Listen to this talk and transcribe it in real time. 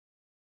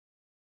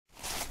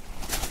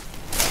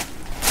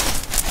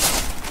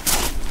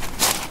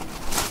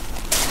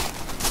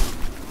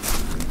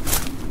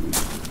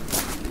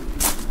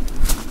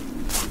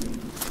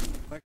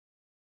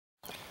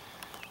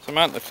I'm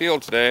out in the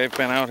field today. I've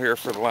been out here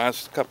for the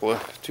last couple of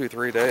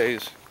 2-3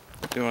 days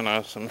doing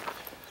some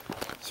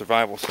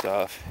survival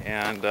stuff,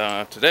 and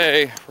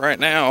today, right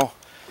now,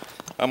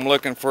 I'm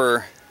looking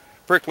for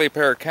prickly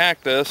pear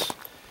cactus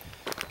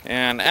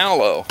and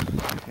aloe,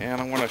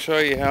 and I'm going to show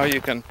you how you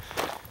can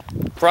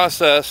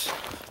process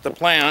the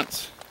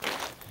plants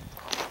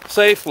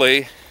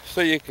safely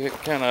so you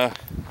can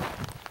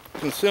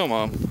consume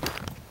them.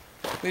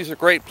 These are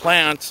great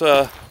plants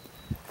if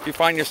you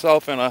find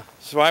yourself in a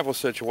survival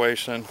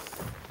situation.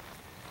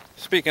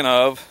 Speaking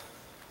of,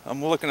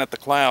 I'm looking at the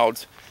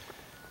clouds.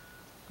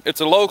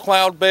 It's a low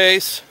cloud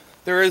base.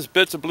 There is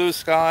bits of blue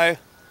sky.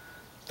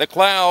 The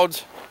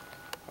clouds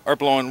are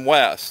blowing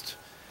west.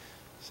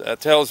 So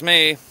that tells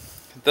me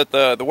that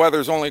the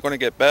weather's only going to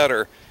get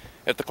better.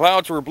 If the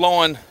clouds were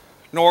blowing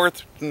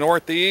north to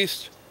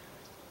northeast,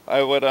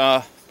 I would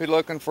be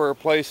looking for a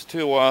place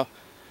to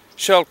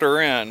shelter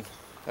in.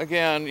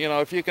 Again, you know,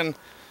 if you can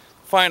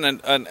find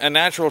a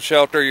natural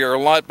shelter, you're a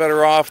lot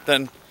better off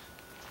than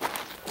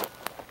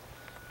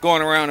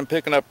going around and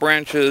picking up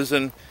branches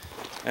and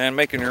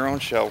making your own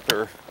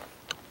shelter.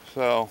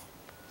 So,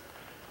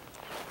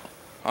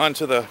 on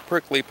to the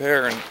prickly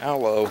pear and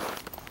aloe.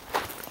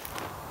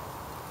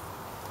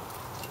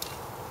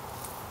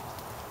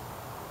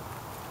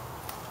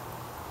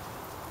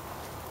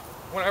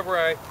 Whenever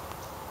I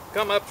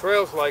come up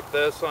trails like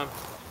this,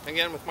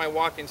 again with my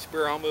walking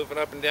spear, I'll move it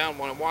up and down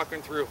when I'm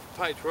walking through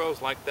tight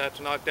trails like that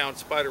to knock down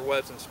spider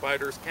webs, and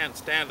spiders can't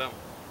stand them.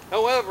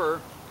 However,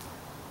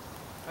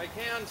 I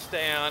can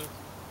stand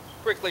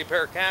prickly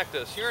pear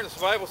cactus. You're in a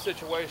survival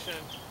situation,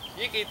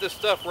 you can eat this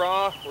stuff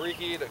raw or you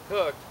can eat it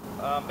cooked.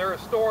 There are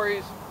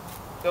stories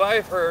that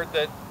I've heard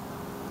that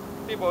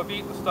people have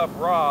eaten the stuff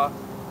raw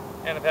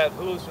and have had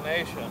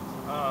hallucinations.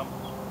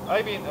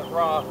 I've eaten it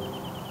raw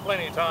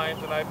plenty of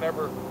times and I've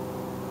never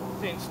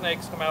seen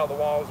snakes come out of the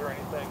walls or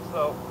anything,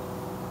 so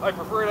I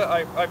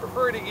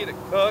prefer to eat it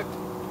cooked.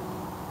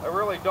 I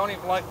really don't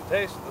even like the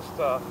taste of the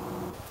stuff.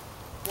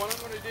 What I'm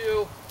going to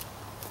do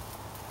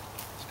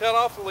is cut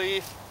off the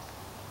leaf,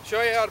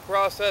 show you how to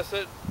process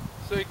it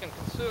so you can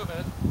consume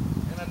it,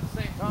 and at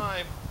the same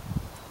time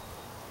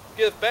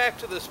give back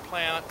to this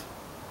plant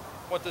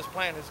what this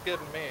plant has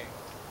given me.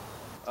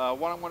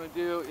 What I'm going to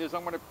do is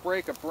I'm going to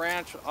break a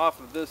branch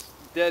off of this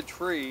dead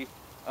tree.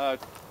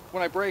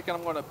 When I break it,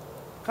 I'm going to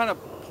kind of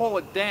pull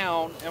it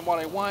down, and what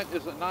I want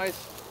is a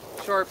nice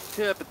sharp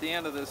tip at the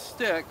end of this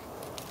stick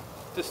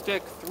to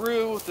stick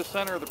through the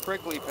center of the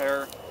prickly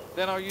pear.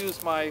 Then I'll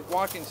use my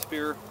walking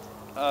spear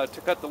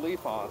to cut the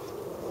leaf off.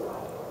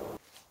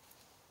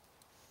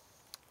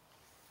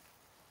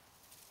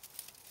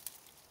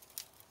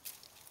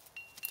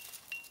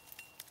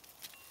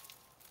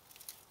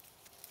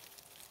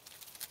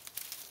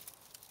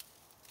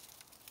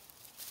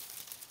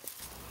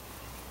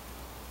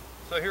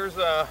 So here's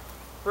a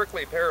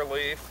prickly pear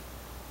leaf,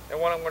 and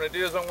what I'm going to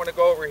do is I'm going to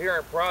go over here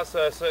and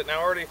process it, and I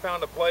already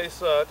found a place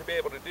to be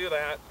able to do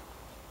that.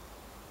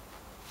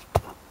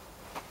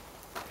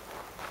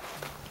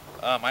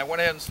 I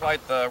went ahead and slide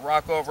the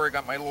rock over. I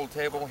got my little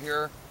table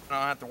here. I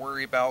don't have to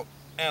worry about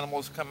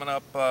animals coming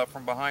up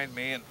from behind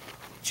me and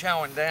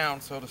chowing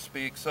down, so to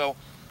speak. So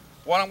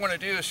what I'm going to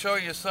do is show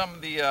you some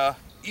of the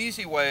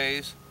easy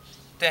ways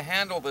to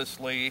handle this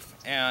leaf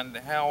and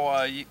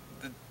how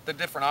the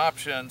different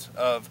options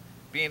of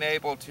being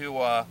able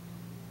to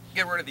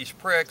get rid of these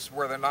pricks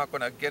where they're not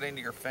going to get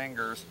into your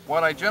fingers.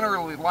 What I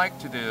generally like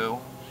to do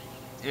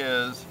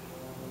is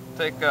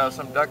take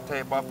some duct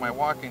tape off my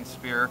walking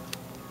spear,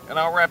 and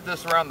I'll wrap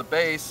this around the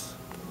base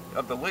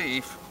of the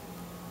leaf.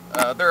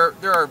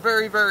 There are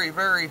very, very,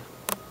 very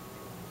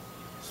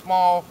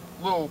small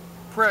little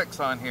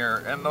pricks on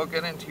here, and they'll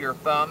get into your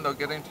thumb, they'll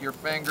get into your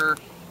finger,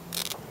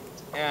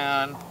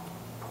 and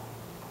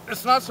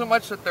it's not so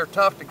much that they're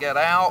tough to get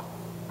out,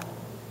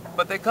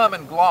 but they come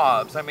in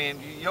globs. I mean,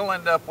 you'll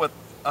end up with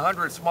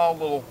 100 small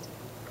little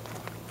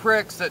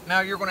pricks that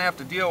now you're going to have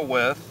to deal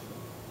with.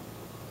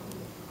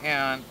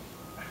 And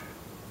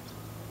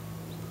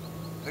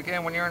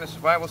again, when you're in a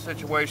survival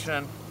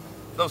situation,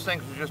 those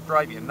things will just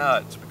drive you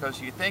nuts,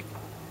 because you think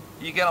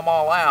you get them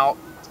all out,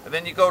 and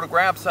then you go to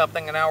grab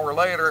something an hour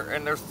later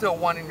and there's still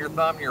one in your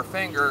thumb and your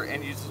finger,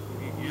 and you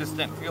just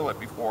didn't feel it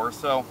before.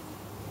 So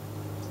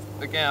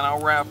again,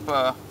 I'll wrap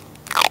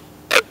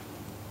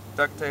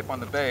duct tape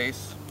on the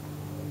base.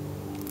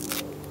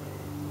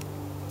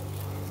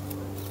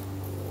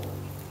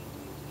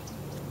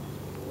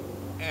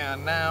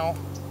 And now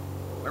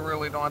I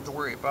really don't have to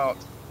worry about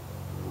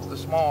the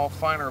small,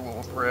 finer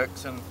little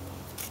pricks, and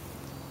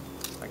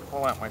I can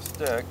pull out my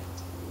stick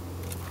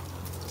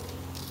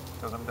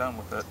because I'm done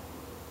with it.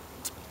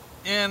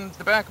 In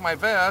the back of my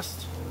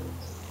vest,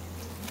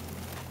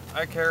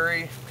 I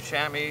carry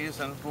chamois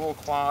and wool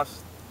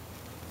cloths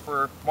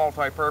for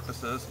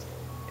multi-purposes,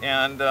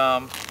 and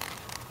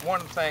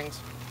one of the things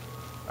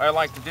I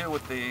like to do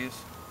with these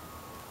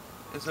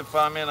is if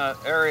I'm in an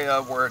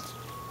area where it's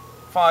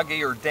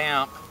foggy or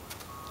damp,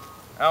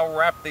 I'll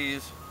wrap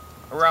these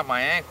around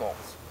my ankles.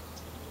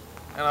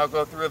 and I'll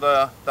go through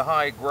the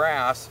high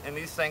grass, and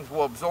these things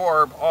will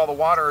absorb all the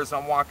water as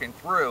I'm walking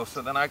through,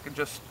 so then I can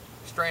just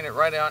strain it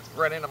right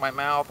into my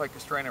mouth. I can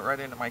strain it right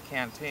into my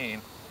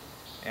canteen.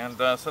 And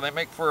so they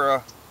make for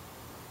a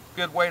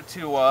good way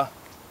to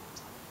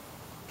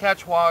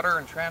catch water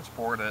and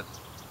transport it.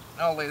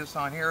 I'll lay this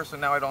on here so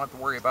now I don't have to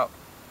worry about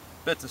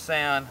bits of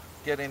sand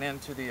getting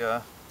into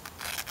the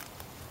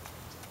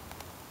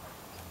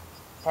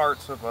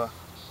parts of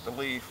the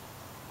leaf.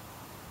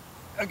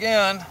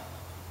 Again,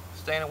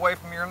 staying away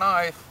from your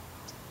knife.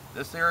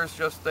 This here is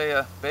just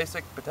a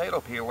basic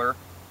potato peeler,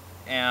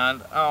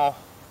 and I'll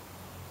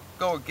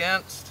go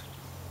against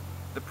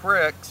the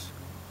pricks,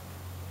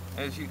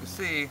 as you can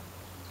see,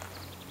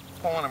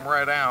 pulling them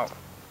right out.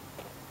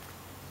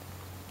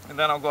 And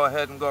then I'll go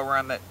ahead and go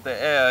around the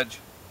edge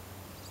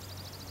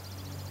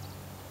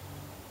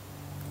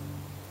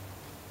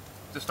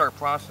to start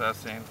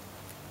processing.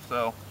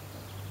 So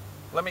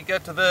let me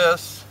get to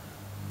this,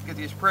 get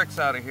these pricks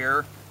out of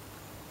here,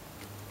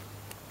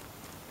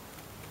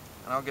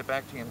 and I'll get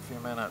back to you in a few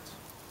minutes.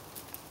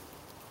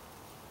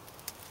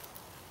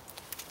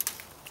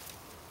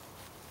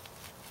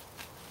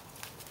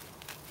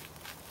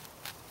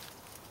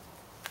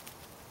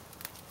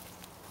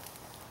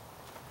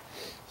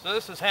 So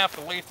this is half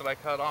the leaf that I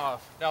cut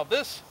off. Now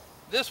this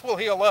will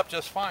heal up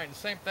just fine.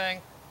 Same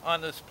thing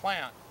on this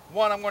plant.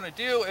 What I'm going to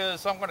do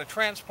is I'm going to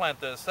transplant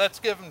this. That's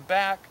given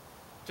back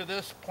to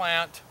this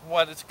plant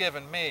what it's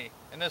given me.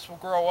 And this will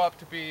grow up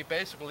to be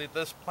basically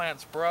this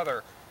plant's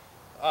brother.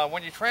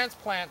 When you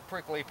transplant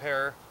prickly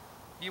pear,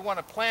 you want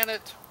to plant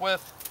it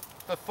with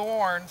the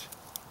thorns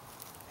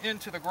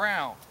into the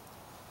ground.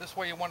 This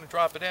way you want to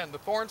drop it in. The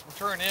thorns will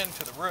turn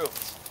into the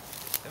roots.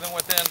 And then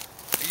within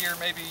a year,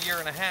 maybe a year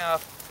and a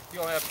half,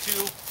 you'll have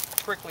two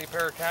prickly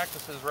pear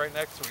cactuses right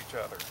next to each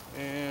other.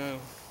 And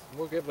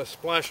we'll give it a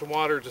splash of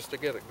water just to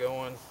get it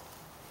going.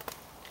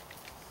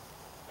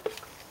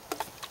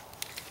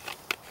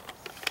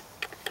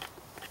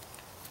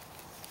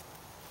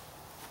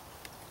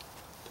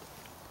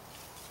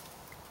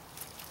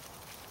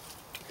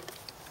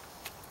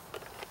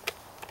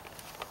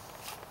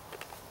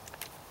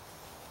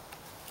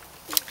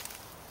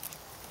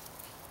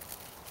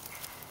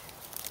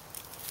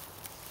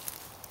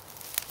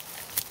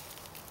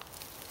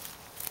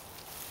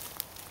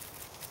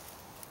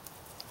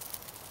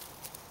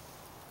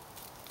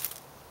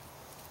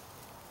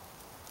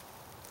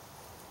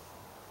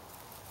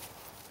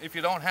 If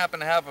you don't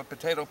happen to have a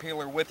potato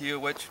peeler with you,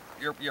 which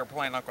you're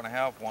probably not going to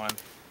have one,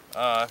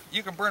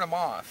 you can burn them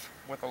off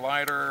with a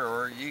lighter,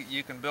 or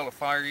you can build a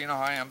fire. You know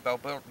how I am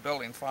about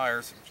building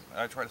fires.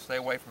 I try to stay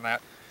away from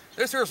that.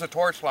 This here's a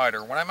torch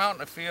lighter. When I'm out in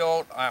the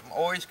field, I'm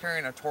always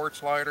carrying a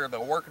torch lighter.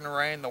 They'll work in the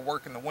rain, they'll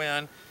work in the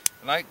wind,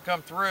 and I can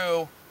come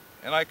through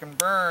and I can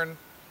burn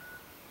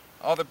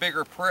all the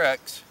bigger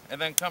pricks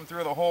and then come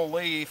through the whole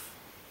leaf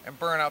and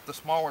burn out the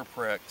smaller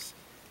pricks.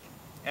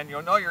 And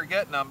you'll know you're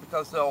getting them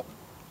because they'll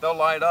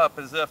light up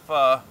as if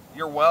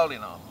you're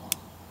welding them,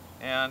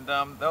 and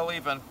they'll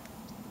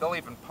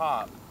even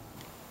pop.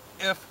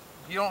 If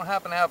you don't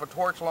happen to have a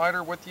torch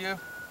lighter with you,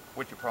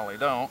 which you probably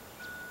don't,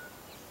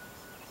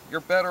 you're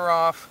better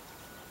off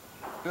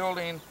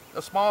building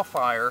a small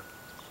fire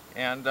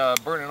and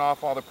burning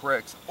off all the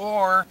pricks,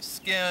 or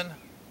skin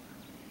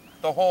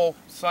the whole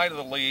side of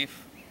the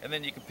leaf, and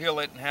then you can peel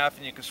it in half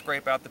and you can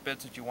scrape out the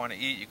bits that you want to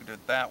eat. You can do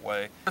it that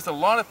way. There's a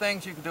lot of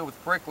things you can do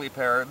with prickly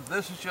pear.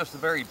 This is just the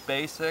very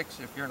basics.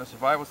 If you're in a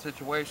survival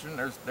situation,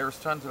 there's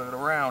tons of it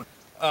around.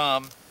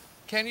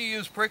 Can you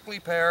use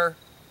prickly pear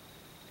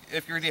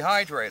if you're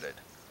dehydrated?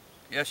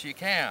 Yes, you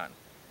can.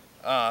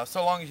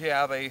 So long as you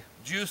have a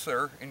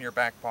juicer in your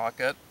back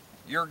pocket,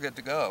 you're good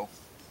to go.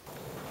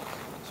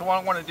 So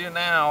what I want to do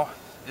now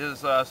is,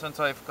 since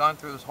I've gone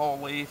through this whole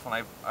leaf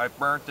and I've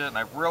burnt it and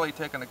I've really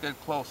taken a good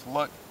close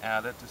look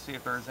at it to see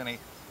if there's any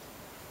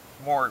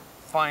more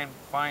fine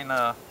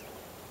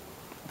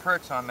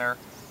pricks on there,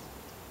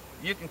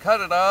 you can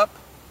cut it up,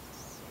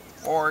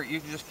 or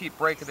you can just keep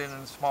breaking it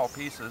into small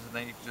pieces, and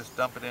then you can just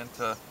dump it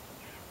into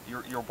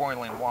your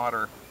boiling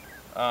water.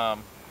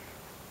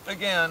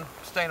 Again,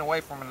 staying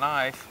away from a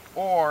knife,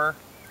 or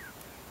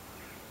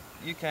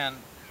you can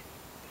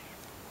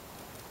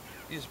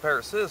use a pair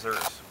of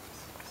scissors,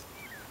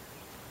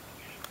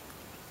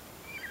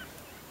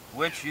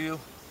 which you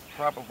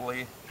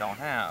probably don't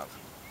have.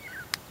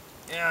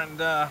 And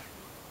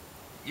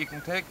you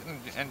can take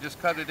it and just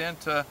cut it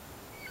into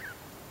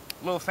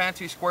little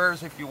fancy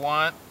squares if you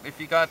want. If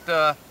you got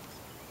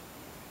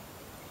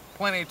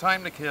plenty of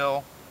time to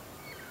kill,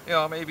 you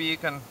know, maybe you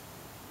can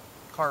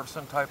carve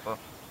some type of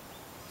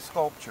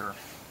sculpture.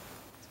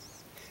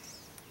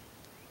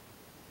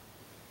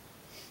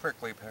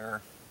 Prickly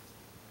pear.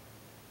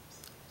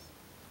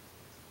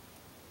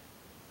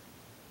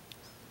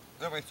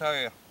 Let me tell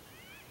you,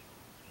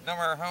 no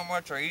matter how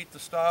much I eat the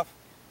stuff,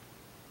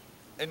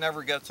 it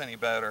never gets any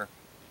better.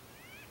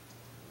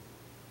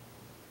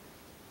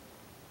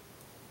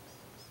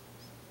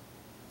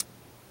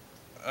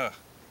 Ugh.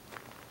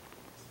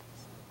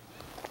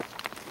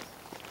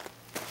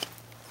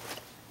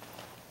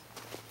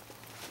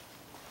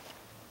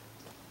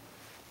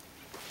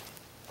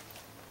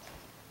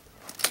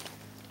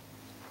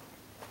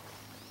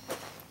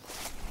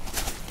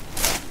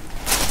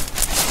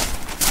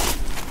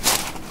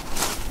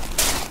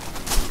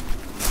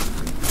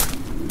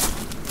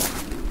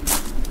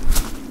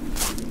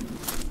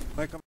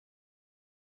 make them